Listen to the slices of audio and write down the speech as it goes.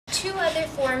two other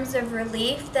forms of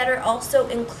relief that are also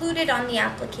included on the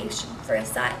application for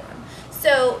asylum.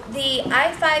 So the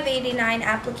I-589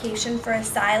 application for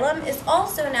asylum is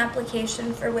also an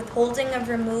application for withholding of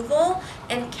removal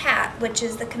and CAT, which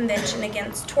is the Convention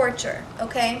Against Torture,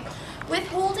 okay?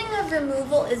 Withholding of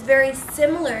removal is very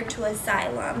similar to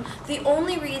asylum. The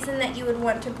only reason that you would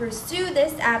want to pursue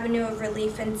this avenue of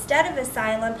relief instead of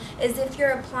asylum is if you're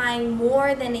applying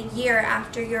more than a year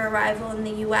after your arrival in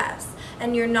the U.S.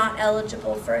 and you're not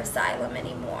eligible for asylum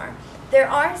anymore. There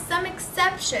are some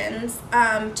exceptions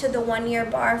to the one-year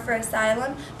bar for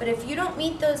asylum, but if you don't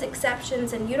meet those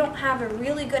exceptions and you don't have a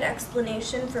really good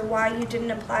explanation for why you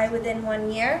didn't apply within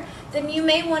 1 year, then you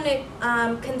may want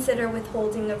to consider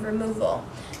withholding of removal.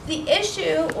 The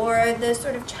issue or the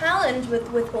sort of challenge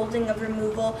with withholding of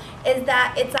removal is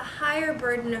that it's a higher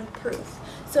burden of proof.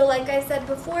 So like I said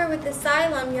before, with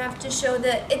asylum, you have to show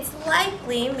that it's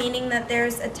likely, meaning that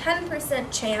there's a 10%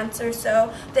 chance or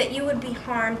so that you would be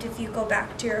harmed if you go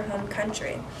back to your home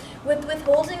country. With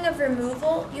withholding of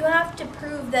removal, you have to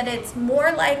prove that it's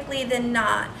more likely than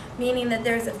not, meaning that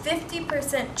there's a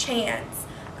 50% chance.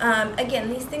 Again,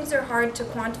 these things are hard to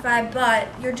quantify, but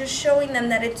you're just showing them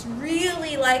that it's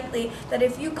really likely that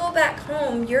if you go back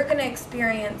home, you're going to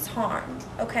experience harm,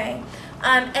 okay?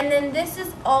 And then this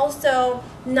is also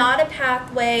not a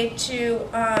pathway to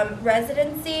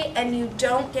residency, and you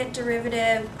don't get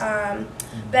derivative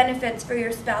benefits for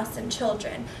your spouse and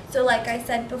children. So like I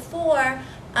said before,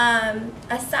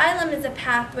 asylum is a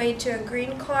pathway to a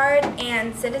green card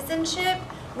and citizenship.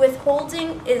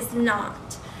 Withholding is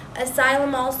not.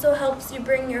 Asylum also helps you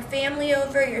bring your family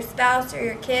over, your spouse or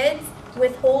your kids.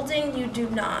 Withholding, you do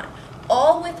not.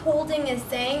 All withholding is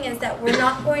saying is that we're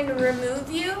not going to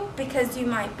remove you because you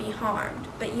might be harmed,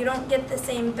 but you don't get the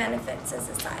same benefits as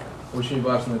asylum. Очень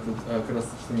важно, тут как раз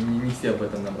не все об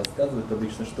этом нам рассказывают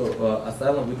обычно, что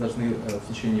asylum вы должны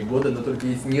в течение года, но только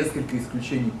есть несколько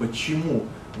исключений, почему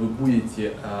вы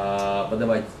будете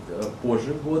подавать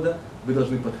позже года, вы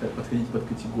должны подходить под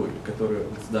категорию, которую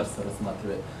государство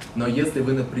рассматривает. Но если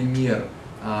вы, например,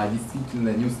 действительно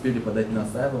не успели подать на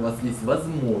asylum, у вас есть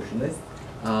возможность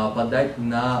подать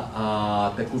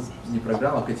на такую не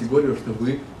программу, а категорию, что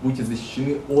вы будете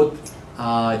защищены от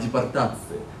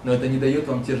депортации. Но это не дает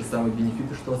вам те же самые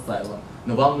бенефиты, что asylum.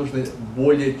 Но вам нужно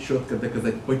более четко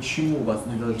доказать, почему вас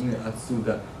не должны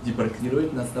отсюда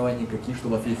депортировать, на основании каких, что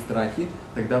у вас есть страхи.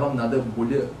 Тогда вам надо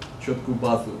более четкую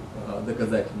базу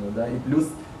доказательную. Да? И плюс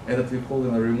этот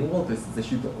withholding removal, то есть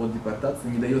защита от депортации,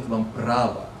 не дает вам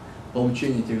права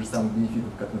получения тех же самых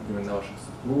бенефитов, как, например, на ваших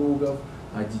супругов,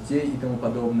 детей и тому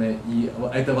подобное. И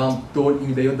это вам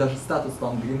не дает даже статус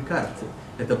вам в грин-карте.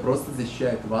 Это просто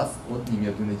защищает вас от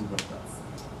немедленной депортации.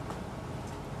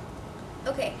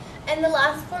 Okay, and the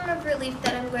last form of relief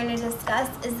that I'm going to discuss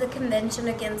is the Convention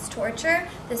Against Torture.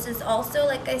 This is also,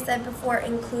 like I said before,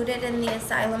 included in the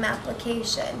asylum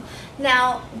application.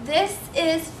 Now, this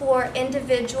is for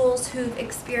individuals who've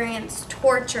experienced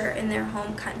torture in their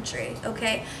home country,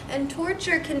 okay? And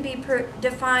torture can be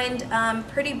defined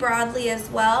pretty broadly as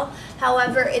well.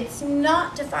 However, it's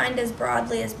not defined as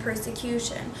broadly as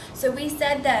persecution. So we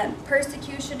said that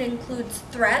persecution includes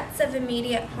threats of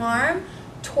immediate harm.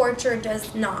 Torture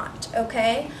does not,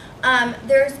 okay?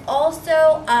 There's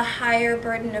also a higher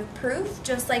burden of proof,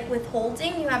 just like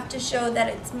withholding. You have to show that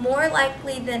it's more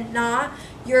likely than not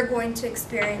you're going to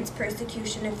experience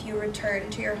persecution if you return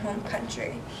to your home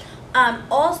country.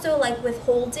 Also, like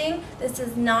withholding, this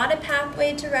is not a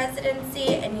pathway to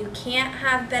residency, and you can't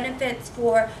have benefits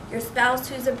for your spouse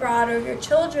who's abroad or your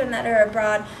children that are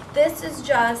abroad. This is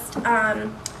just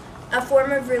a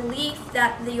form of relief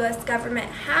that the U.S.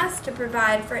 government has to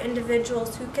provide for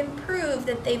individuals who can prove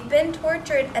that they've been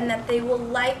tortured and that they will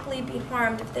likely be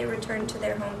harmed if they return to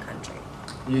their home country.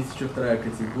 Есть еще вторая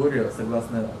категория,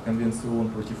 согласно Конвенции ООН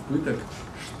против пыток,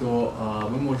 что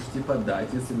вы можете подать,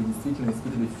 если вы действительно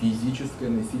испытывали физическое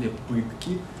насилие,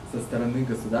 пытки со стороны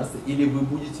государства, или вы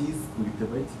будете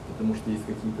испытывать, потому что есть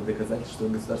какие-то доказательства, что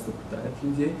государство пытает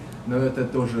людей, но это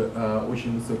тоже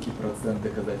очень высокий процент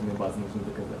доказательной базы нужно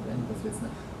доказать, да, непосредственно.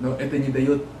 Но это не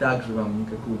дает также вам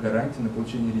никакую гарантию на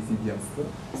получение резидентства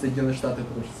в Соединенных Штатах,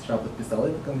 потому что США подписала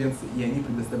эту конвенцию, и они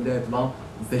предоставляют вам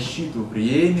защиту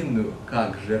временную,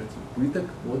 как жертве пыток,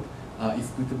 от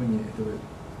испытывания этого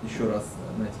еще раз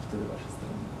на территории вашей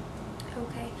страны.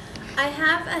 Okay. I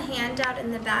have a handout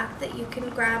in the back that you can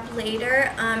grab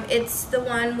later. It's the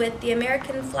one with the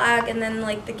American flag and then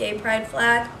like the gay pride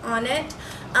flag on it.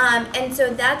 And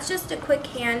so that's just a quick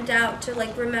handout to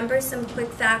like remember some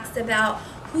quick facts about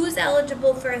who's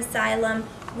eligible for asylum,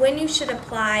 when you should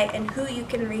apply, and who you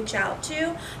can reach out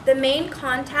to. The main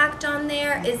contact on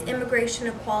there is Immigration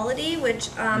Equality, which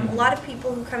a lot of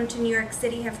people who come to New York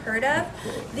City have heard of.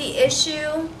 The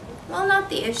issue, well, not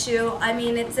the issue, I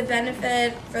mean, it's a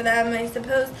benefit for them, I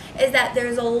suppose, is that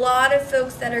there's a lot of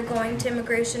folks that are going to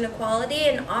Immigration Equality,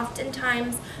 and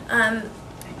oftentimes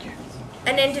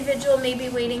an individual may be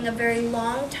waiting a very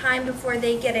long time before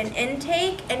they get an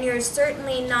intake, and you're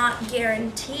certainly not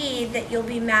guaranteed that you'll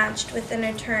be matched with an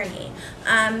attorney.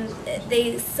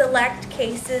 They select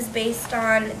cases based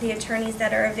on the attorneys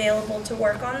that are available to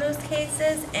work on those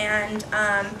cases and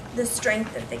the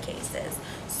strength of the cases.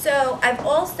 So I've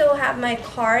also have my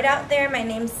card out there. My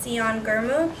name's Sion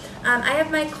Gurmu. I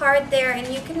have my card there, and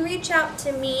you can reach out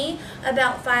to me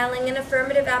about filing an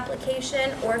affirmative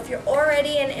application, or if you're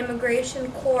already in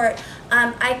immigration court,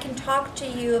 I can talk to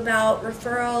you about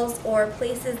referrals or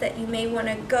places that you may want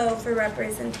to go for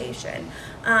representation.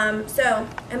 So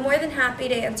I'm more than happy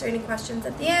to answer any questions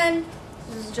at the end.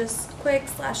 This is just quick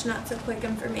 / not so quick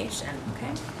information.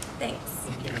 Okay? Thanks.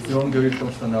 И он говорит о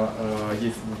том, что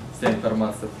есть вся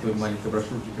информация в той маленькой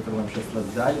брошюрке, которую вам сейчас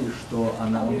раздали, и что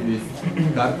у нее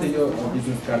есть карта ее,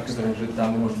 бизнес-карта, которая лежит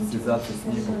там, вы можете связаться с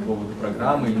ней по поводу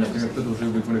программы, или, например, кто-то уже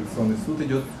в иммиграционный суд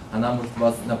идет, она может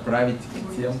вас направить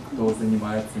к тем, кто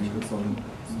занимается иммиграционным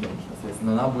судом.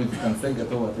 Соответственно, она будет в конце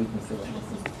готова ответить на все ваши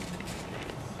вопросы.